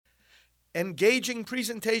Engaging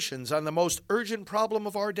presentations on the most urgent problem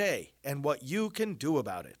of our day and what you can do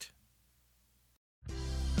about it.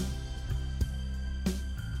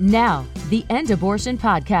 Now, the End Abortion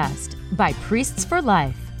Podcast by Priests for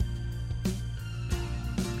Life.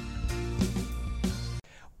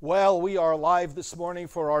 Well, we are live this morning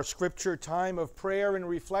for our scripture time of prayer and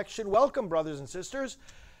reflection. Welcome, brothers and sisters.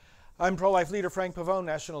 I'm pro-life leader Frank Pavone,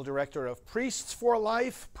 National Director of Priests for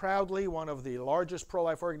Life, proudly one of the largest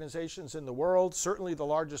pro-life organizations in the world, certainly the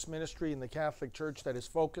largest ministry in the Catholic Church that is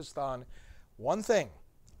focused on one thing,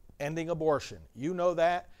 ending abortion. You know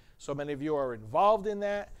that. So many of you are involved in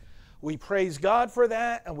that. We praise God for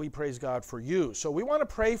that, and we praise God for you. So we want to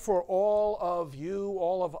pray for all of you,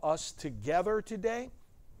 all of us together today.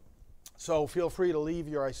 So feel free to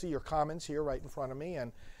leave I see your comments here right in front of me,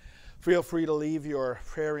 and feel free to leave your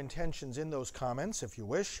prayer intentions in those comments if you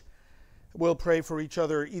wish. We'll pray for each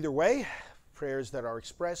other either way, prayers that are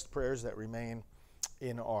expressed, prayers that remain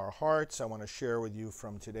in our hearts. I want to share with you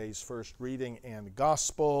from today's first reading and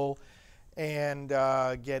gospel, and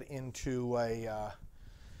get into an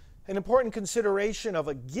important consideration of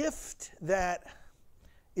a gift that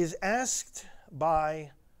is asked by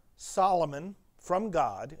Solomon from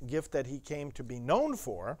God, a gift that he came to be known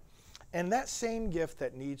for, and that same gift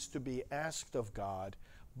that needs to be asked of God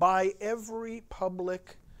by every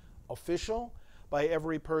public official, by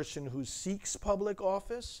every person who seeks public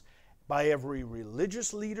office, by every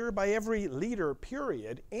religious leader, by every leader,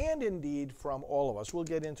 period, and indeed from all of us. We'll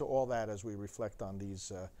get into all that as we reflect on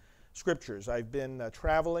these scriptures. I've been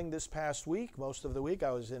traveling this past week, most of the week.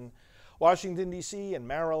 I was in Washington, D.C., and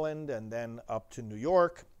Maryland, and then up to New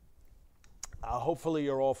York. Hopefully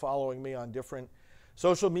you're all following me on different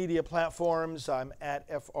social media platforms. I'm at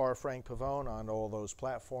FR Frank Pavone on all those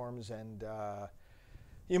platforms, and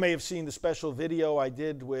you may have seen the special video I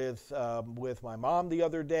did with my mom the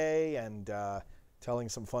other day, and telling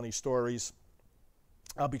some funny stories.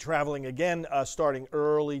 I'll be traveling again starting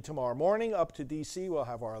early tomorrow morning up to D.C. We'll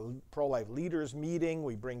have our pro-life leaders meeting.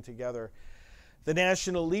 We bring together the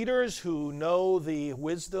national leaders who know the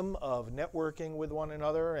wisdom of networking with one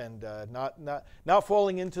another and not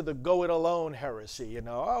falling into the go it alone heresy.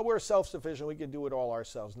 We're self-sufficient, we can do it all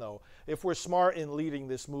ourselves. No, if we're smart in leading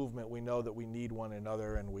this movement, we know that we need one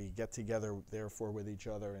another, and we get together, therefore, with each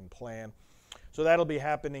other and plan. So that'll be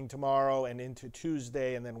happening tomorrow and into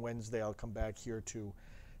Tuesday, and then Wednesday I'll come back here to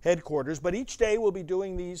headquarters. But each day we'll be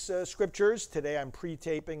doing these scriptures. Today I'm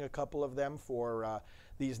pre-taping a couple of them for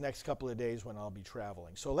these next couple of days when I'll be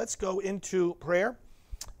traveling. So let's go into prayer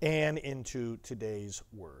and into today's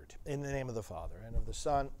word. In the name of the Father, and of the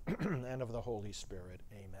Son, and of the Holy Spirit.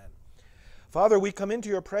 Amen. Father, we come into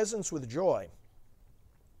your presence with joy.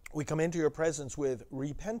 We come into your presence with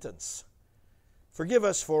repentance. Forgive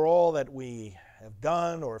us for all that we have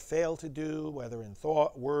done or failed to do, whether in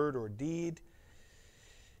thought, word, or deed,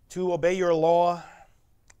 to obey your law,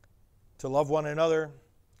 to love one another,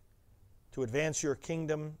 to advance your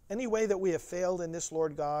kingdom. Any way that we have failed in this,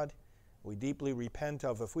 Lord God, we deeply repent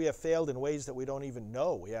of. If we have failed in ways that we don't even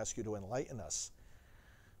know, we ask you to enlighten us,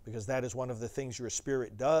 because that is one of the things your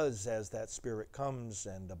Spirit does as that Spirit comes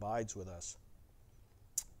and abides with us.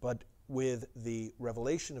 But with the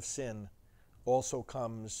revelation of sin also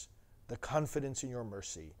comes the confidence in your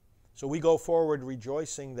mercy. So we go forward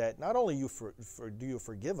rejoicing that not only do you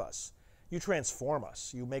forgive us, you transform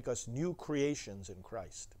us. You make us new creations in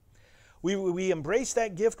Christ. We embrace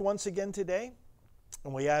that gift once again today,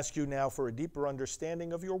 and we ask you now for a deeper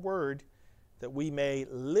understanding of your word, that we may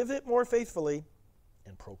live it more faithfully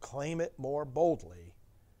and proclaim it more boldly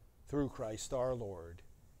through Christ our Lord.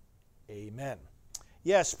 Amen.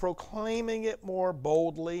 Yes, proclaiming it more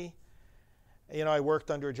boldly. I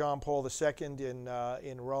worked under John Paul II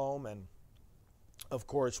in Rome, and of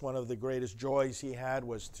course one of the greatest joys he had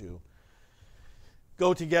was to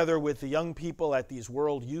go together with the young people at these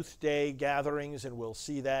World Youth Day gatherings, and we'll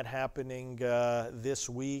see that happening this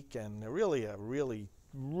week. And a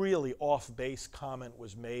really off-base comment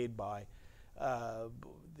was made by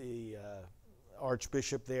the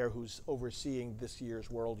Archbishop there, who's overseeing this year's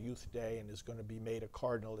World Youth Day and is going to be made a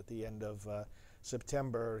cardinal at the end of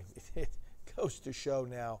September. It goes to show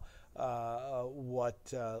now what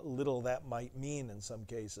little that might mean in some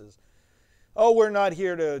cases. Oh, we're not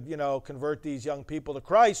here to, convert these young people to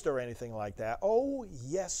Christ or anything like that. Oh,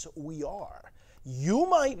 yes, we are. You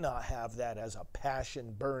might not have that as a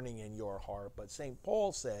passion burning in your heart, but St.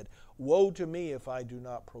 Paul said, "Woe to me if I do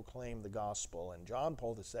not proclaim the gospel." And John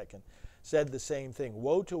Paul II said the same thing.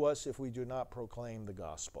 Woe to us if we do not proclaim the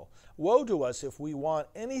gospel. Woe to us if we want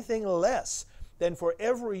anything less than for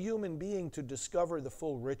every human being to discover the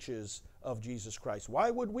full riches of Jesus Christ. Why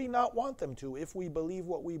would we not want them to if we believe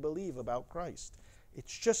what we believe about Christ?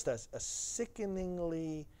 It's just a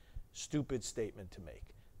sickeningly stupid statement to make,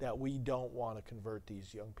 that we don't want to convert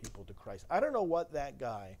these young people to Christ. I don't know what that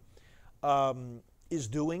guy is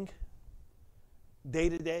doing day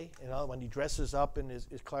to day, when he dresses up in his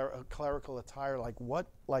clerical attire. Like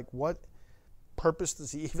what purpose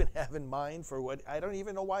does he even have in mind for what? I don't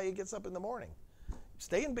even know why he gets up in the morning.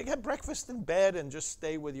 Have breakfast in bed and just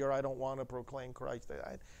stay with your I don't want to proclaim Christ.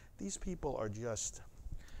 These people are just...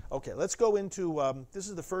 Okay, let's go into, this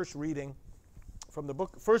is the first reading from the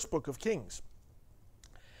first book of Kings.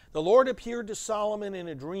 The Lord appeared to Solomon in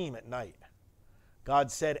a dream at night.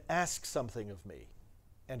 God said, "Ask something of me,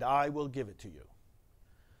 and I will give it to you."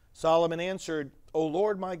 Solomon answered, "O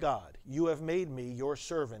Lord my God, you have made me, your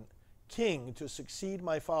servant, king to succeed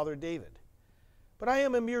my father David. But I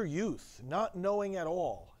am a mere youth, not knowing at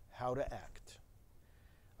all how to act.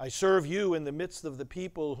 I serve you in the midst of the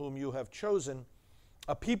people whom you have chosen,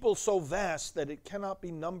 a people so vast that it cannot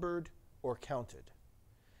be numbered or counted.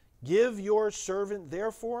 Give your servant,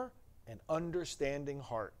 therefore, an understanding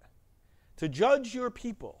heart, to judge your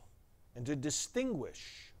people and to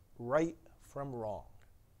distinguish right from wrong.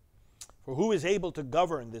 For who is able to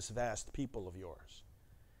govern this vast people of yours?"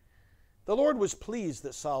 The Lord was pleased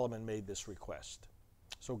that Solomon made this request.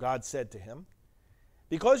 So God said to him,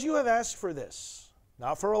 "Because you have asked for this,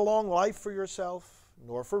 not for a long life for yourself,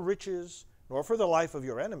 nor for riches, nor for the life of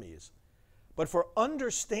your enemies, but for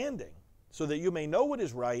understanding, so that you may know what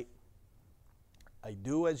is right, I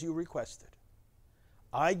do as you requested.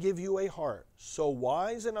 I give you a heart so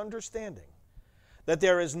wise and understanding that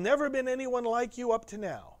there has never been anyone like you up to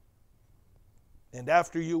now, and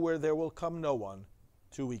after you where there will come no one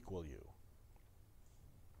to equal you."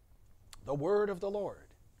 The word of the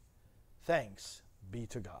Lord. Thanks be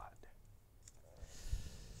to God.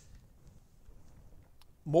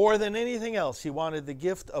 More than anything else, he wanted the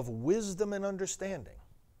gift of wisdom and understanding.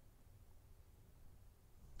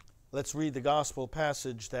 Let's read the gospel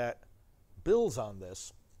passage that builds on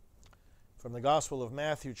this. From the Gospel of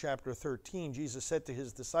Matthew, chapter 13, Jesus said to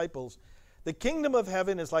his disciples, "The kingdom of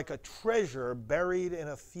heaven is like a treasure buried in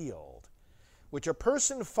a field, which a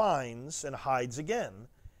person finds and hides again,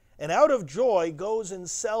 and out of joy goes and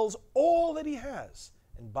sells all that he has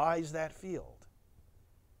and buys that field.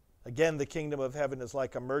 Again, the kingdom of heaven is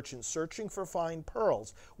like a merchant searching for fine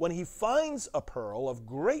pearls. When he finds a pearl of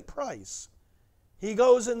great price, he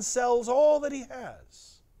goes and sells all that he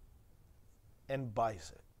has and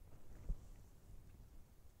buys it."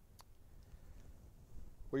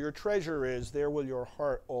 Where your treasure is, there will your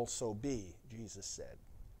heart also be, Jesus said.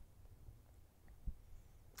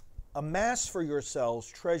 Amass for yourselves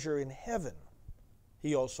treasure in heaven,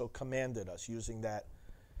 he also commanded us, using that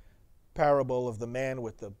parable of the man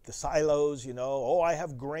with the silos, "Oh, I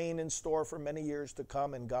have grain in store for many years to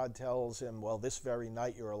come," and God tells him, "Well, this very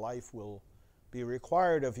night your life will be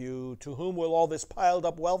required of you. To whom will all this piled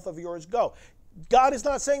up wealth of yours go?" God is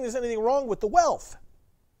not saying there's anything wrong with the wealth.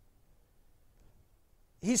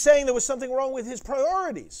 He's saying there was something wrong with his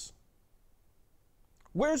priorities.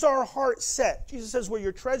 Where's our heart set? Jesus says where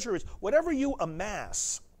your treasure is, whatever you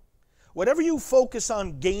amass, whatever you focus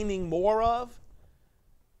on gaining more of,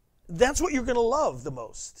 that's what you're going to love the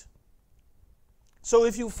most. So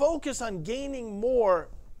if you focus on gaining more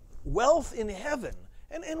wealth in heaven,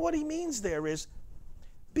 and what he means there is,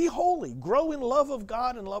 be holy, grow in love of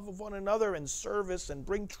God and love of one another and service, and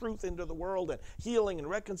bring truth into the world and healing and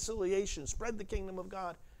reconciliation, spread the kingdom of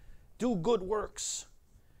God, do good works,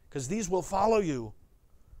 because these will follow you.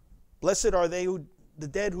 Blessed are they the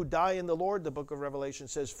dead who die in the Lord, the book of Revelation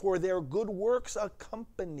says, for their good works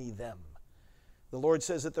accompany them. The Lord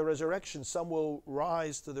says at the resurrection, some will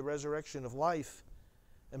rise to the resurrection of life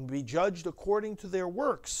and be judged according to their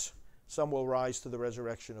works. Some will rise to the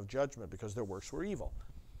resurrection of judgment because their works were evil.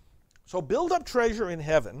 So build up treasure in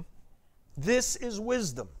heaven. This is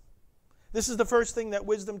wisdom. This is the first thing that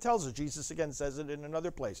wisdom tells us. Jesus again says it in another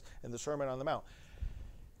place in the Sermon on the Mount.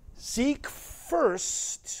 Seek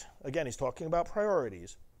first, again he's talking about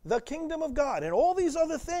priorities, the kingdom of God, and all these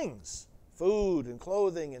other things, food and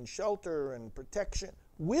clothing and shelter and protection,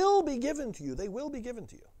 will be given to you. They will be given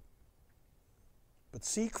to you. But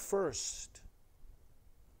seek first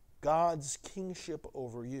God's kingship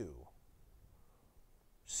over you.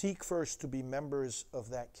 Seek first to be members of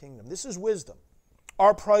that kingdom. This is wisdom.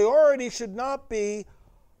 Our priority should not be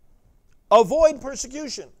avoid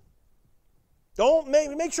persecution. Don't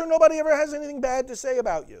make sure nobody ever has anything bad to say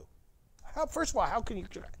about you. First of all, how can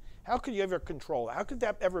you ever control it? How could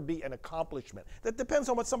that ever be an accomplishment? That depends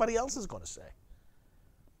on what somebody else is going to say.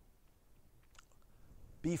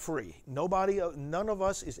 be free. None of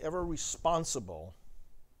us is ever responsible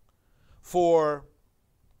for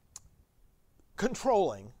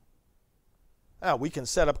controlling. Now, we can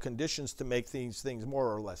set up conditions to make these things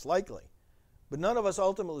more or less likely, but none of us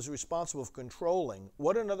ultimately is responsible for controlling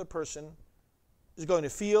what another person is going to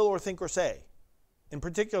feel or think or say, in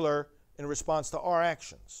particular in response to our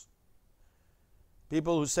actions.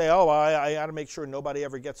 People who say, oh, I got to make sure nobody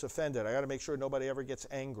ever gets offended. I got to make sure nobody ever gets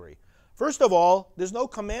angry. First of all, there's no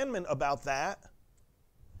commandment about that.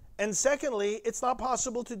 And secondly, it's not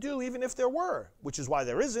possible to do even if there were, which is why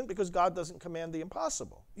there isn't, because God doesn't command the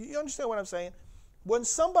impossible. You understand what I'm saying? When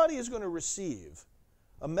somebody is going to receive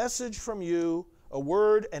a message from you, a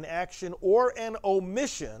word, an action, or an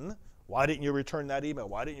omission, why didn't you return that email?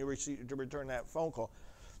 Why didn't you return that phone call?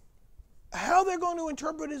 How they're going to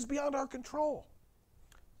interpret it is beyond our control.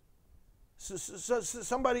 So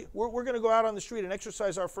somebody, we're going to go out on the street and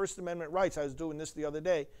exercise our First Amendment rights. I was doing this the other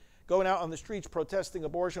day, going out on the streets protesting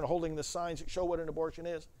abortion, holding the signs that show what an abortion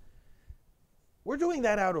is. We're doing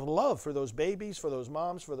that out of love for those babies, for those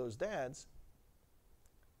moms, for those dads.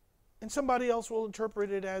 And somebody else will interpret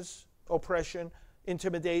it as oppression,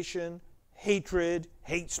 intimidation, hatred,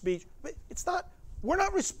 hate speech. But we're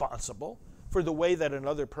not responsible for the way that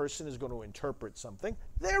another person is going to interpret something.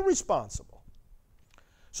 They're responsible.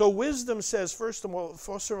 So wisdom says, first of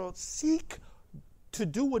all, seek to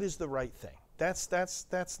do what is the right thing.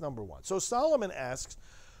 That's number one. So Solomon asks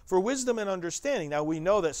for wisdom and understanding. Now we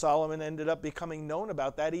know that Solomon ended up becoming known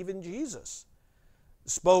about that. Even Jesus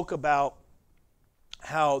spoke about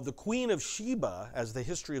how the Queen of Sheba, as the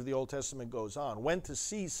history of the Old Testament goes on, went to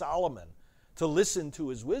see Solomon to listen to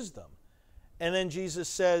his wisdom. And then Jesus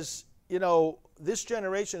says, this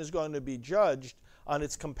generation is going to be judged on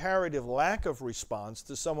its comparative lack of response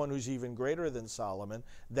to someone who's even greater than Solomon.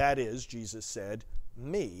 That is, Jesus said,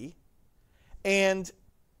 me. And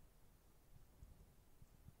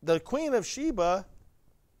the Queen of Sheba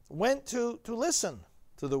went to listen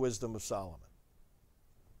to the wisdom of Solomon.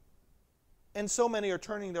 And so many are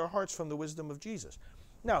turning their hearts from the wisdom of Jesus.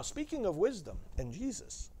 Now, speaking of wisdom and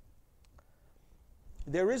Jesus,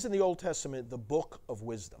 there is in the Old Testament the book of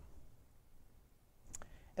wisdom.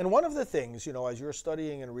 And one of the things, as you're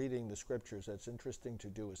studying and reading the scriptures that's interesting to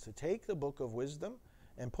do is to take the book of wisdom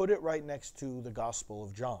and put it right next to the Gospel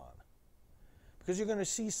of John. Because you're going to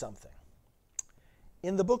see something.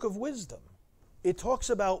 In the book of wisdom, it talks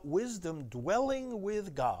about wisdom dwelling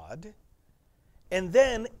with God and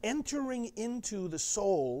then entering into the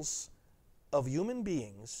souls of human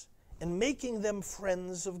beings and making them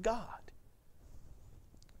friends of God.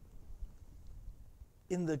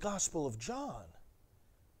 In the Gospel of John,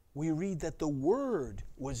 we read that the Word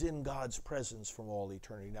was in God's presence from all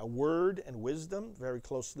eternity. Now, Word and wisdom, very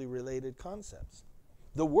closely related concepts.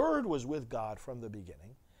 The Word was with God from the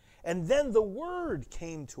beginning, and then the Word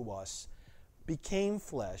came to us, became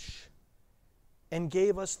flesh, and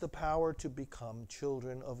gave us the power to become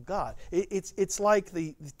children of God. It's like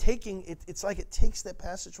it's like it takes that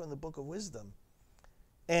passage from the book of wisdom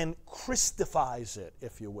and Christifies it,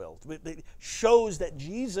 if you will. It shows that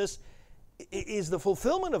Jesus is the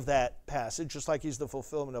fulfillment of that passage, just like he's the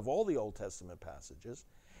fulfillment of all the Old Testament passages,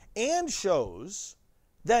 and shows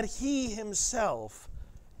that he himself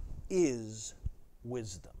is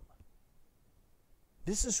wisdom.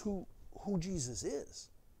 This is who Jesus is.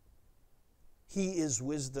 He is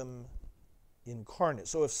wisdom incarnate.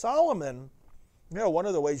 So if Solomon, one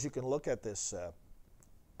of the ways you can look at this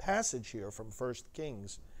passage here from 1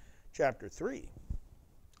 Kings chapter 3,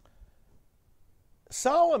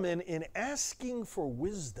 Solomon, in asking for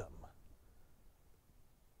wisdom,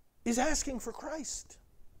 is asking for Christ.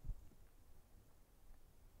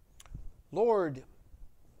 Lord,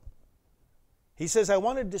 he says, I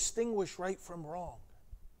want to distinguish right from wrong.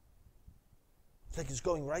 It's like he's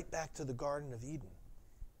going right back to the Garden of Eden.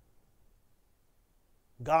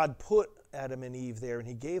 God put Adam and Eve there, and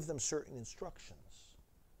he gave them certain instructions.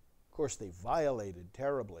 Of course, they violated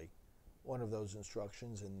terribly one of those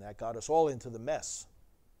instructions, and that got us all into the mess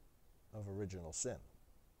of original sin.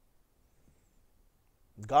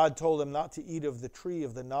 God told them not to eat of the tree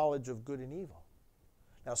of the knowledge of good and evil.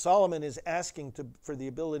 Now, Solomon is asking for the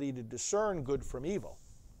ability to discern good from evil.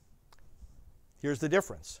 Here's the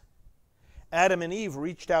difference. Adam and Eve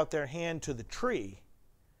reached out their hand to the tree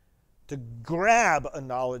to grab a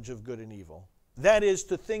knowledge of good and evil. That is,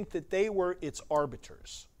 to think that they were its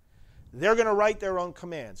arbiters. They're going to write their own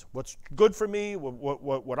commands. What's good for me,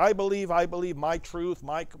 what I believe, my truth,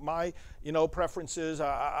 my preferences.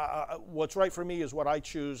 What's right for me is what I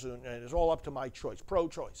choose, and it's all up to my choice,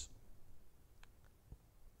 pro-choice.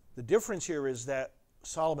 The difference here is that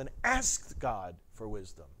Solomon asked God for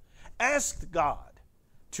wisdom. Asked God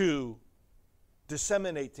to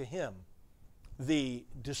disseminate to him the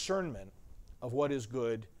discernment of what is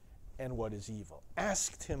good and what is evil.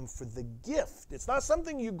 Asked him for the gift. It's not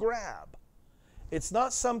something you grab. It's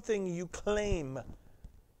not something you claim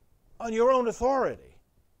on your own authority.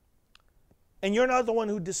 And you're not the one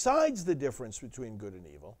who decides the difference between good and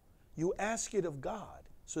evil. You ask it of God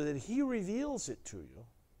so that he reveals it to you,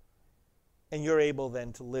 and you're able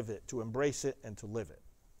then to live it, to embrace it, and to live it.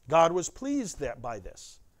 God was pleased by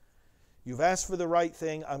this. You've asked for the right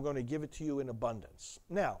thing. I'm going to give it to you in abundance.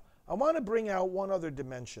 Now, I want to bring out one other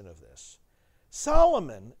dimension of this.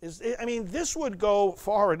 Solomon this would go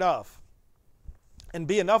far enough and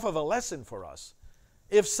be enough of a lesson for us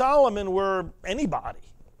if Solomon were anybody.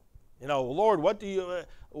 Lord, what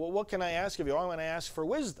can I ask of you? I want to ask for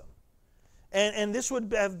wisdom. And this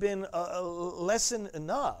would have been a lesson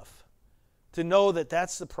enough to know that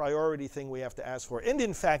that's the priority thing we have to ask for. And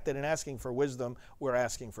in fact, that in asking for wisdom, we're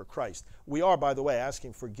asking for Christ. We are, by the way,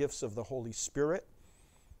 asking for gifts of the Holy Spirit,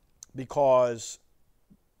 because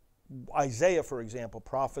Isaiah, for example,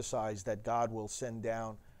 prophesies that God will send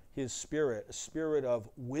down his Spirit, a spirit of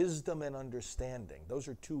wisdom and understanding. Those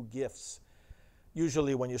are two gifts.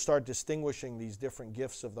 Usually when you start distinguishing these different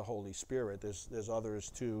gifts of the Holy Spirit, there's others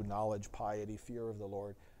too: knowledge, piety, fear of the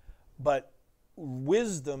Lord. But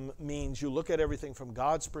wisdom means you look at everything from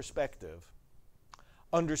God's perspective,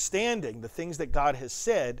 understanding the things that God has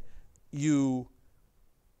said, you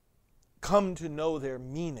come to know their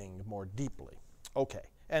meaning more deeply. Okay,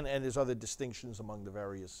 and there's other distinctions among the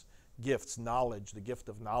various gifts. Knowledge, the gift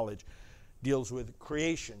of knowledge, deals with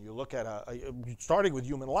creation. You look at, starting with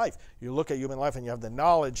human life, you look at human life and you have the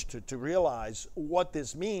knowledge to realize what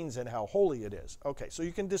this means and how holy it is. Okay, so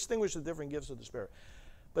you can distinguish the different gifts of the Spirit.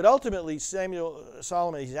 But ultimately,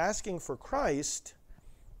 Solomon, he's asking for Christ,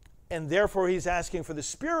 and therefore he's asking for the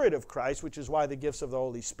Spirit of Christ, which is why the gifts of the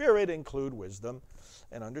Holy Spirit include wisdom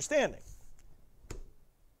and understanding.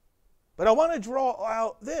 But I want to draw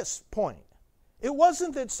out this point. It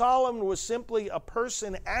wasn't that Solomon was simply a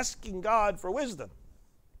person asking God for wisdom.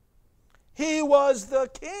 He was the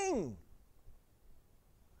king.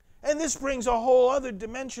 And this brings a whole other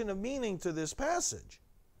dimension of meaning to this passage.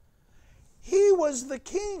 He was the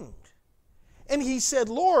king. And he said,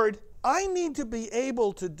 Lord, I need to be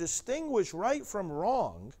able to distinguish right from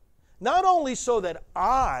wrong, not only so that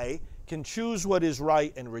I can choose what is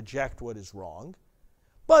right and reject what is wrong,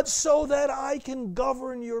 but so that I can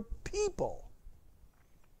govern your people.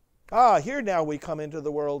 Here now we come into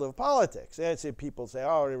the world of politics. And people say,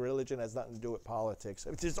 religion has nothing to do with politics.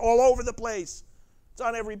 It's just all over the place. It's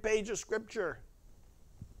on every page of Scripture.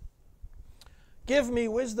 Give me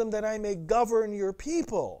wisdom that I may govern your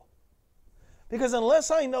people. Because unless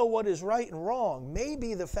I know what is right and wrong,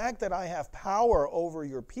 maybe the fact that I have power over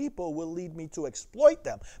your people will lead me to exploit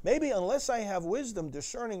them. Maybe unless I have wisdom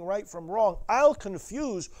discerning right from wrong, I'll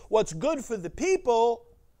confuse what's good for the people.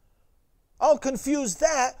 I'll confuse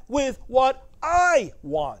that with what I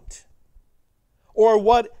want, or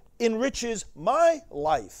what enriches my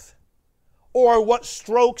life, or what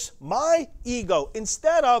strokes my ego,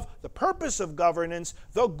 instead of the purpose of governance,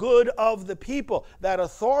 the good of the people. That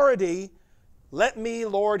authority, let me,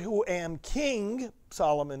 Lord, who am king,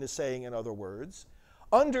 Solomon is saying in other words,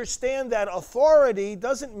 understand that authority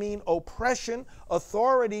doesn't mean oppression.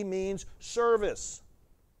 Authority means service.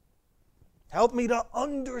 Help me to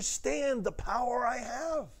understand the power I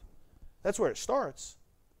have. That's where it starts.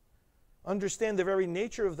 Understand the very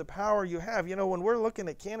nature of the power you have. When we're looking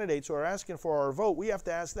at candidates who are asking for our vote, we have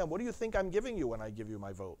to ask them, what do you think I'm giving you when I give you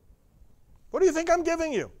my vote? What do you think I'm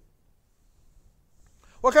giving you?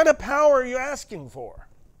 What kind of power are you asking for?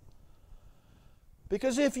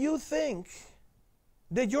 Because if you think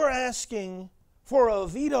that you're asking for a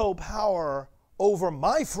veto power over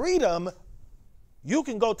my freedom, you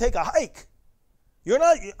can go take a hike.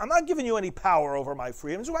 I'm not giving you any power over my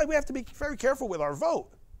freedom. That's why we have to be very careful with our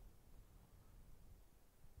vote.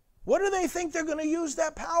 What do they think they're going to use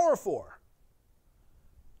that power for?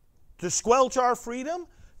 To squelch our freedom?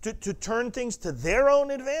 To turn things to their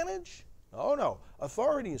own advantage? Oh no.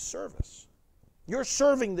 Authority is service. You're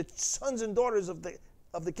serving the sons and daughters of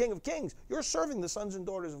the King of Kings. You're serving the sons and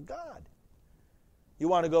daughters of God. You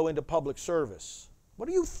want to go into public service. What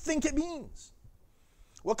do you think it means?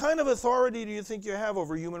 What kind of authority do you think you have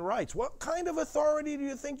over human rights? What kind of authority do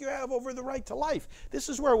you think you have over the right to life? This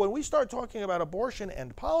is where, when we start talking about abortion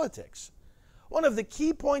and politics, one of the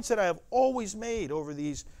key points that I have always made over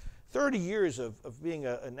these 30 years of being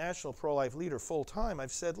a national pro-life leader full-time,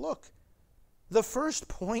 I've said, look, the first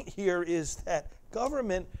point here is that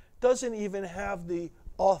government doesn't even have the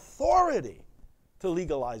authority to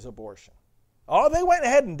legalize abortion. Oh, they went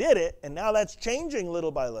ahead and did it, and now that's changing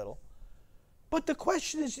little by little. But the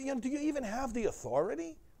question is, do you even have the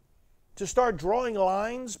authority to start drawing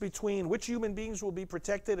lines between which human beings will be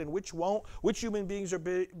protected and which won't, which human beings are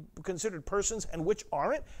considered persons and which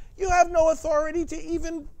aren't? You have no authority to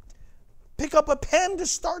even pick up a pen to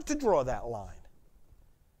start to draw that line,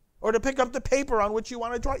 or to pick up the paper on which you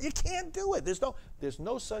want to draw. You can't do it. There's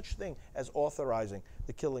no such thing as authorizing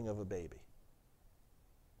the killing of a baby.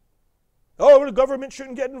 Oh, the government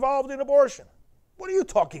shouldn't get involved in abortion. What are you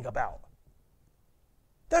talking about?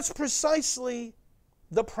 That's precisely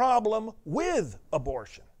the problem with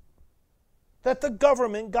abortion. That the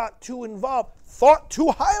government got too involved, thought too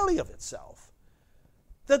highly of itself.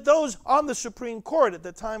 That those on the Supreme Court at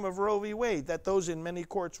the time of Roe v. Wade, that those in many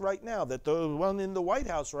courts right now, that the one in the White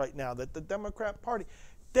House right now, that the Democrat Party,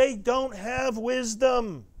 they don't have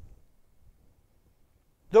wisdom.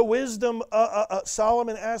 The wisdom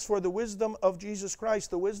Solomon asked for, the wisdom of Jesus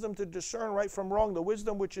Christ, the wisdom to discern right from wrong, the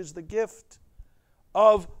wisdom which is the gift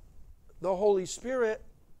of the Holy Spirit.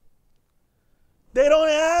 They don't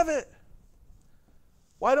have it.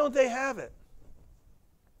 Why don't they have it?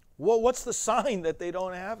 Well, what's the sign that they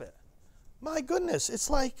don't have it? My goodness, it's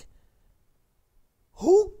like,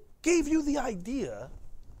 who gave you the idea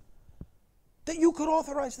that you could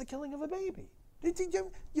authorize the killing of a baby?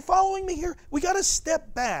 You following me here? We got to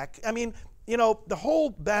step back. I mean, the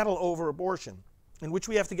whole battle over abortion, in which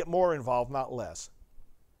we have to get more involved, not less,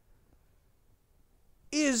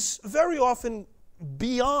 is very often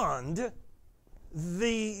beyond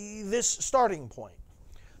this starting point.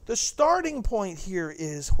 The starting point here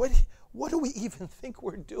is, what do we even think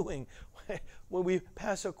we're doing when we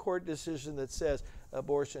pass a court decision that says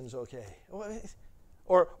abortion's okay?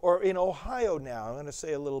 Or in Ohio now, I'm going to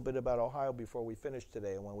say a little bit about Ohio before we finish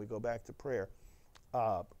today and when we go back to prayer,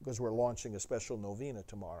 because we're launching a special novena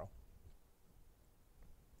tomorrow.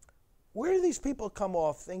 Where do these people come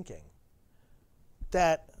off thinking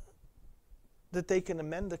that they can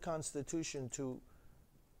amend the Constitution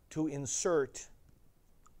to insert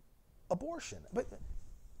abortion? But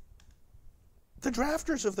the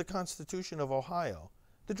drafters of the Constitution of Ohio,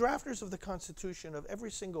 the drafters of the Constitution of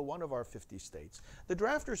every single one of our 50 states, the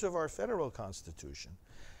drafters of our federal Constitution,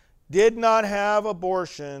 did not have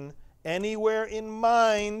abortion anywhere in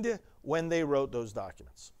mind when they wrote those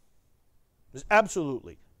documents. There's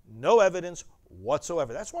absolutely no evidence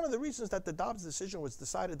whatsoever. That's one of the reasons that the Dobbs decision was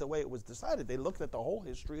decided the way it was decided. They looked at the whole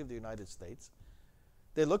history of the United States.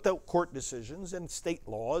 They looked at court decisions and state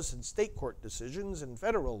laws and state court decisions and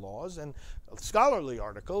federal laws and scholarly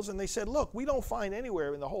articles, and they said, look, we don't find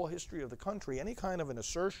anywhere in the whole history of the country any kind of an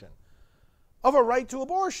assertion of a right to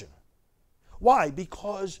abortion. Why?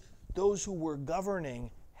 Because those who were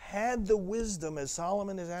governing had the wisdom, as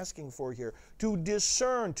Solomon is asking for here, to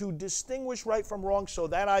discern, to distinguish right from wrong so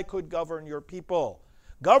that I could govern your people.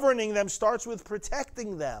 Governing them starts with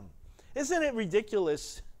protecting them. Isn't it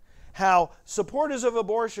ridiculous how supporters of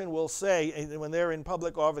abortion will say, when they're in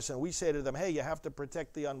public office and we say to them, hey, you have to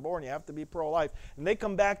protect the unborn, you have to be pro-life, and they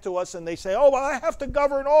come back to us and they say, oh, well, I have to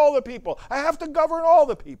govern all the people. I have to govern all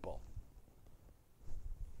the people.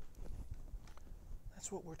 That's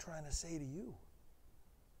what we're trying to say to you.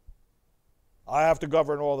 I have to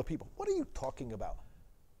govern all the people. What are you talking about?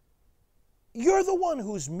 You're the one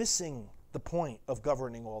who's missing the point of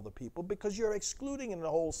governing all the people, because you're excluding in the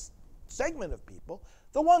whole segment of people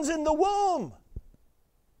the ones in the womb.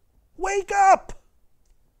 Wake up!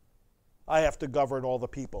 I have to govern all the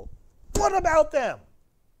people. What about them?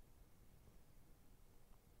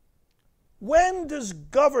 When does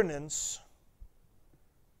governance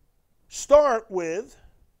start with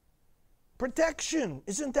protection?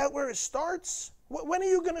 Isn't that where it starts? When are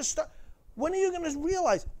you going to start? When are you going to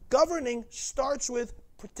realize governing starts with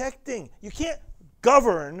protecting? You can't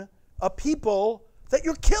govern a people that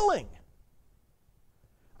you're killing.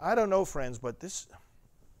 I don't know, friends, but this,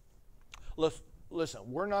 listen,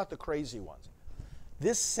 we're not the crazy ones.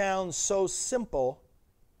 This sounds so simple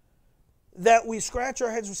that we scratch our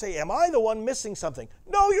heads and say, am I the one missing something?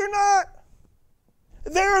 No, you're not.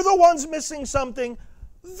 They're the ones missing something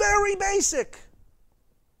very basic.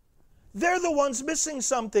 They're the ones missing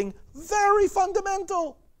something very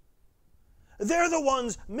fundamental. They're the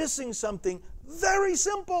ones missing something very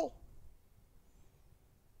simple.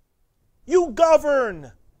 You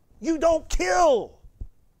govern. You don't kill.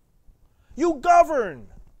 You govern.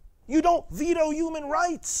 You don't veto human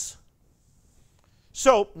rights.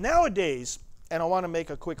 So nowadays, and I want to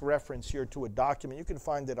make a quick reference here to a document. You can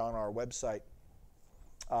find it on our website.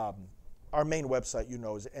 Our main website,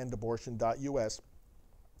 is endabortion.us.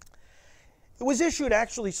 It was issued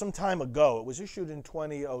actually some time ago. It was issued in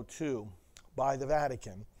 2002 by the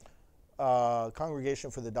Vatican,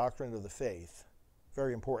 Congregation for the Doctrine of the Faith.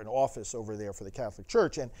 Very important office over there for the Catholic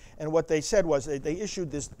Church. And what they said was they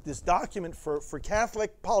issued this document for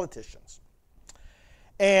Catholic politicians.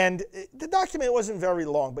 And the document wasn't very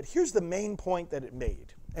long, but here's the main point that it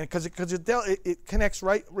made. And because it connects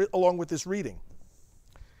right along with this reading.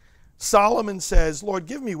 Solomon says, Lord,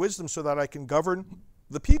 give me wisdom so that I can govern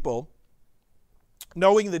the people,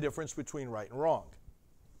 knowing the difference between right and wrong.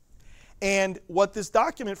 And what this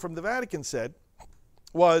document from the Vatican said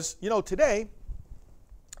was, today,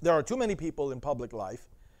 there are too many people in public life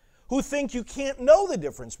who think you can't know the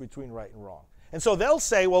difference between right and wrong. And so they'll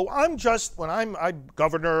say, well, I'm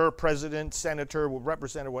governor, president, senator,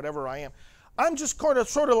 representative, whatever I am, I'm just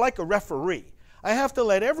sort of like a referee. I have to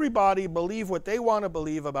let everybody believe what they want to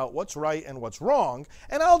believe about what's right and what's wrong,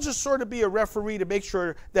 and I'll just sort of be a referee to make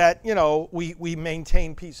sure that, we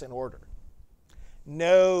maintain peace and order.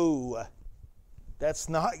 No, that's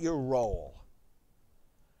not your role.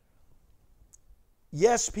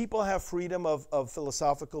 Yes, people have freedom of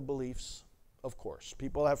philosophical beliefs, of course.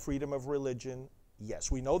 People have freedom of religion. Yes,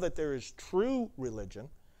 we know that there is true religion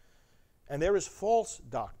and there is false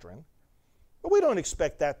doctrine, but we don't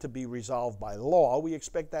expect that to be resolved by law. We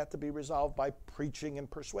expect that to be resolved by preaching and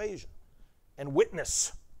persuasion and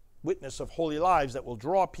witness of holy lives that will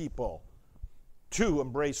draw people to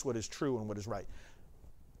embrace what is true and what is right.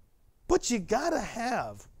 But you gotta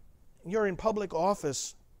have, you're in public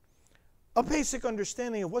office, a basic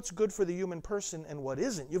understanding of what's good for the human person and what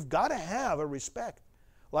isn't. You've got to have a respect.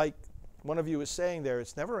 Like one of you was saying there,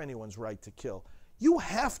 it's never anyone's right to kill. You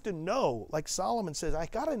have to know, like Solomon says, I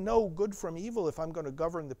got to know good from evil if I'm going to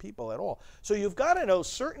govern the people at all. So you've got to know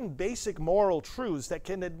certain basic moral truths that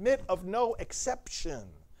can admit of no exception.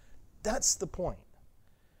 That's the point.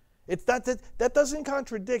 It's that doesn't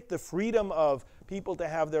contradict the freedom of people to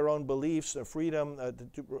have their own beliefs, the freedom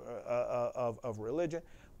of religion.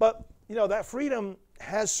 But, that freedom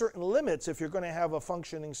has certain limits if you're going to have a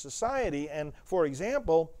functioning society. And, for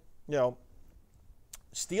example,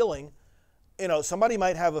 stealing, somebody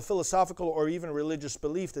might have a philosophical or even religious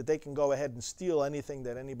belief that they can go ahead and steal anything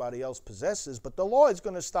that anybody else possesses. But the law is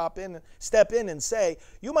going to step in and say,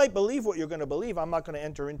 you might believe what you're going to believe. I'm not going to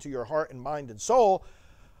enter into your heart and mind and soul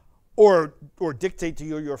or dictate to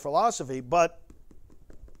you your philosophy. But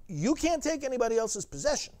you can't take anybody else's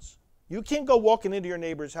possessions. You can't go walking into your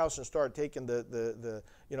neighbor's house and start taking the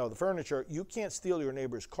furniture. You can't steal your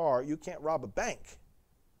neighbor's car. You can't rob a bank.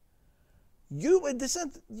 You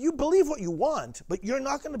believe what you want, but you're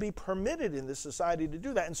not going to be permitted in this society to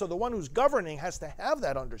do that. And so the one who's governing has to have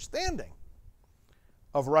that understanding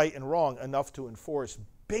of right and wrong enough to enforce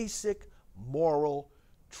basic moral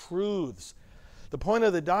truths. The point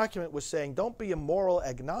of the document was saying, don't be a moral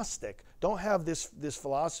agnostic. Don't have this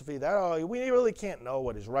philosophy that, we really can't know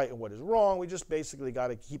what is right and what is wrong. We just basically got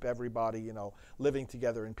to keep everybody, living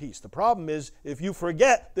together in peace. The problem is, if you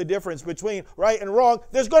forget the difference between right and wrong,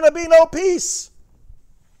 there's going to be no peace.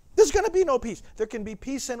 There's going to be no peace. There can be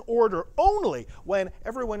peace and order only when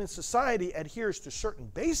everyone in society adheres to certain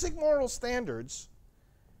basic moral standards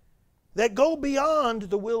that go beyond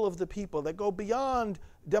the will of the people, that go beyond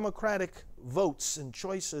democratic votes and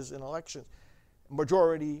choices in elections,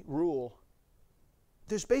 majority rule.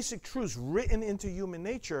 There's basic truths written into human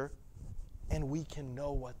nature, and we can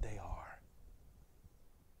know what they are.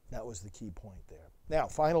 That was the key point there. Now,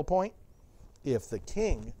 final point. If the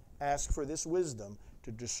king asks for this wisdom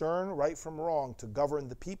to discern right from wrong, to govern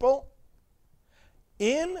the people,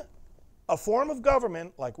 in a form of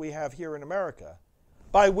government like we have here in America,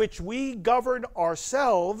 by which we govern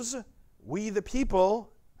ourselves, we the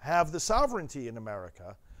people have the sovereignty in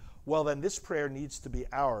America, well then this prayer needs to be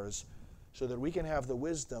ours so that we can have the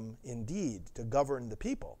wisdom indeed to govern the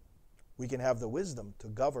people. We can have the wisdom to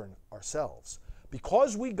govern ourselves.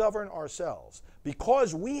 Because we govern ourselves,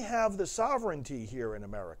 because we have the sovereignty here in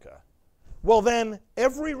America, well then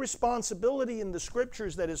every responsibility in the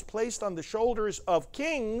scriptures that is placed on the shoulders of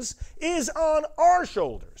kings is on our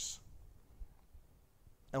shoulders.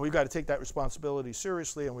 And we've got to take that responsibility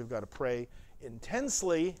seriously, and we've got to pray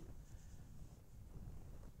intensely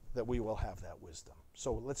that we will have that wisdom.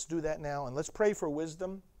 So let's do that now, and let's pray for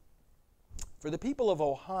wisdom for the people of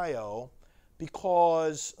Ohio,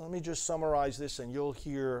 because, let me just summarize this, and you'll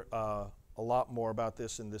hear a lot more about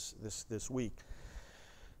this in this week.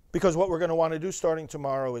 Because what we're going to want to do starting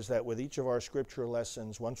tomorrow is that with each of our scripture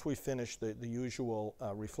lessons, once we finish the usual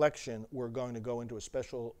reflection, we're going to go into a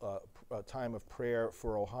special time of prayer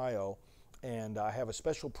for Ohio. And I have a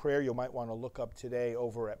special prayer you might want to look up today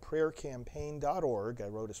over at prayercampaign.org. I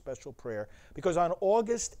wrote a special prayer because on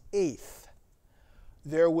August 8th,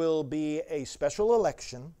 there will be a special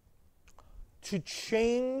election to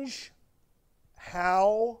change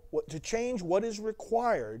what is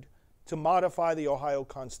required to modify the Ohio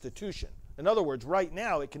Constitution. In other words, right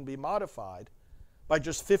now it can be modified by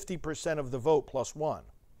just 50% of the vote plus one.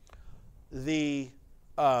 The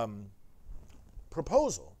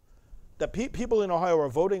proposal that people in Ohio are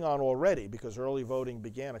voting on already, because early voting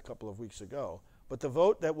began a couple of weeks ago, but the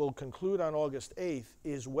vote that will conclude on August 8th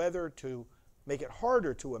is whether to make it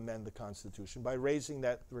harder to amend the Constitution by raising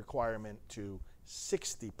that requirement to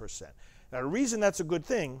 60%. Now, the reason that's a good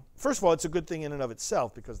thing, first of all, it's a good thing in and of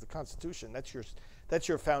itself because the Constitution, that's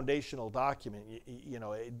your foundational document.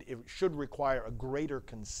 It should require a greater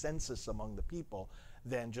consensus among the people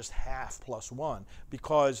than just half plus one,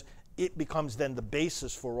 because it becomes then the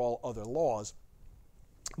basis for all other laws.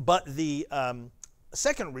 But the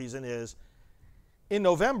second reason is, in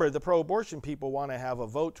November, the pro-abortion people want to have a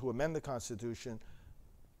vote to amend the Constitution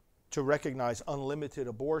to recognize unlimited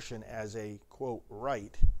abortion as a, quote,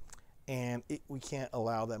 right. And we can't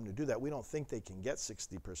allow them to do that. We don't think they can get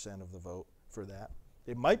 60% of the vote for that.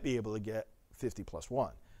 They might be able to get 50 plus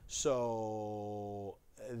 1. So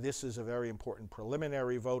this is a very important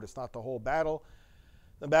preliminary vote. It's not the whole battle.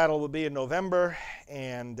 The battle will be in November,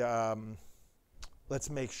 and let's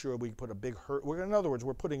make sure we put a big hurdle. In other words,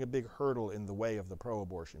 we're putting a big hurdle in the way of the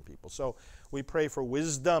pro-abortion people. So we pray for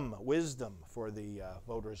wisdom for the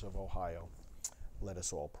voters of Ohio. Let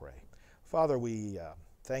us all pray. Father, we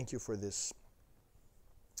thank you for this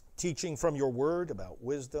teaching from your word about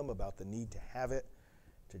wisdom, about the need to have it,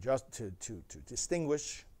 to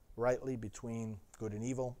distinguish rightly between good and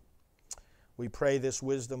evil. We pray this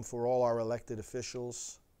wisdom for all our elected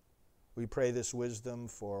officials. We pray this wisdom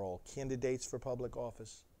for all candidates for public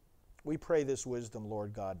office. We pray this wisdom,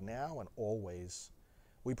 Lord God, now and always.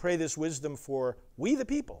 We pray this wisdom for we the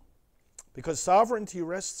people, because sovereignty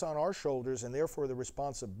rests on our shoulders, and therefore the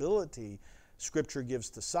responsibility Scripture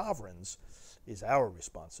gives to sovereigns is our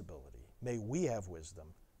responsibility. May we have wisdom.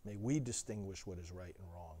 May we distinguish what is right and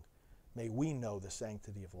wrong. May we know the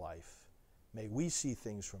sanctity of life. May we see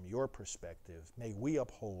things from your perspective. May we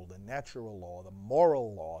uphold the natural law, the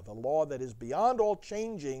moral law, the law that is beyond all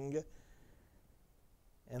changing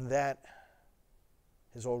and that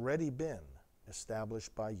has already been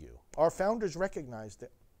established by you. Our founders recognized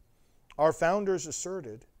it. Our founders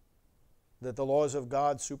asserted that the laws of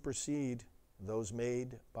God supersede those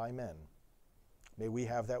made by men. May we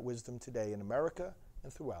have that wisdom today in America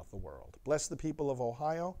and throughout the world. Bless the people of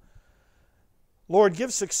Ohio. Lord,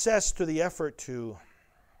 give success to the effort to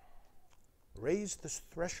raise this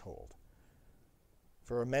threshold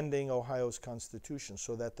for amending Ohio's Constitution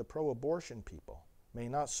so that the pro-abortion people may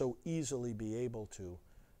not so easily be able to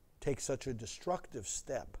take such a destructive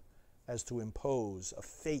step as to impose a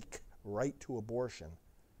fake right to abortion,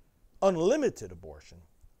 unlimited abortion,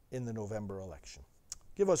 in the November election.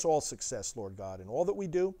 Give us all success, Lord God, in all that we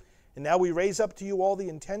do. And now we raise up to you all the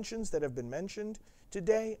intentions that have been mentioned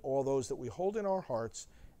today, all those that we hold in our hearts,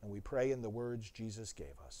 and we pray in the words Jesus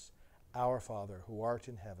gave us. Our Father, who art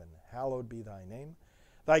in heaven, hallowed be thy name.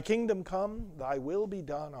 Thy kingdom come, thy will be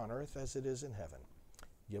done on earth as it is in heaven.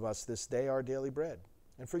 Give us this day our daily bread,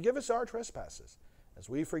 and forgive us our trespasses, as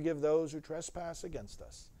we forgive those who trespass against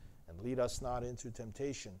us. And lead us not into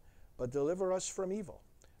temptation, but deliver us from evil.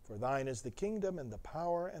 For thine is the kingdom and the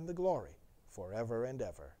power and the glory, forever and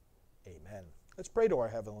ever. Amen. Let's pray to our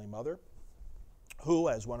Heavenly Mother, who,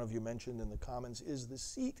 as one of you mentioned in the comments, is the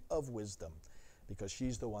seat of wisdom, because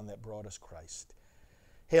she's the one that brought us Christ.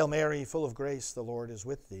 Hail Mary, full of grace, the Lord is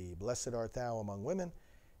with thee. Blessed art thou among women,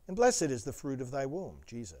 and blessed is the fruit of thy womb,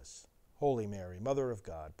 Jesus. Holy Mary, Mother of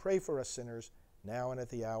God, pray for us sinners, now and at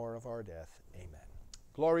the hour of our death. Amen.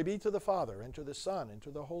 Glory be to the Father, and to the Son, and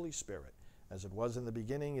to the Holy Spirit, as it was in the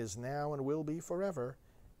beginning, is now, and will be forever.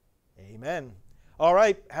 Amen. All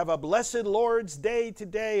right, have a blessed Lord's Day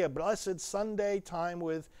today, a blessed Sunday, time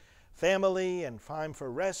with family and time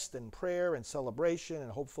for rest and prayer and celebration,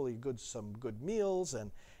 and hopefully some good meals,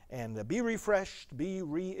 and be refreshed, be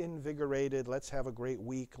reinvigorated. Let's have a great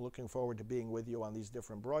week. Looking forward to being with you on these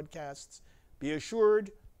different broadcasts. Be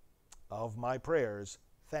assured of my prayers.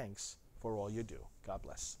 Thanks for all you do. God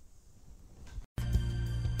bless.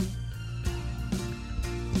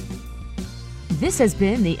 This has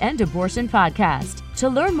been the End Abortion Podcast. To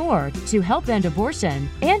learn more, to help end abortion,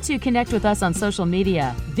 and to connect with us on social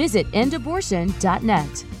media, visit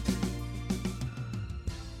endabortion.net.